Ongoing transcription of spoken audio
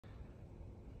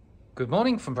Good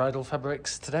morning from Bridal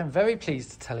Fabrics. Today I'm very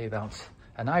pleased to tell you about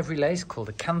an ivory lace called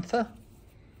Acantha,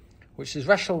 which is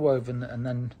rational woven and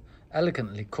then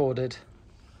elegantly corded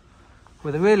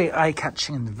with a really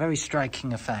eye-catching and very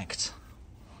striking effect.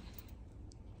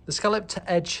 The scalloped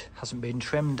edge hasn't been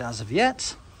trimmed as of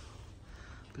yet,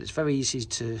 but it's very easy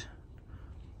to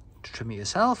trim it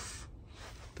yourself.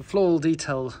 The floral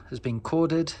detail has been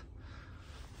corded.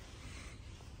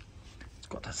 It's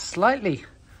got a slightly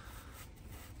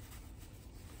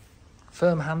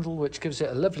firm handle which gives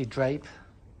it a lovely drape.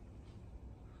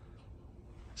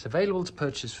 It's available to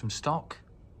purchase from stock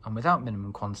and without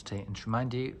minimum quantity, and to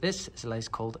remind you, this is a lace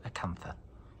called Acantha.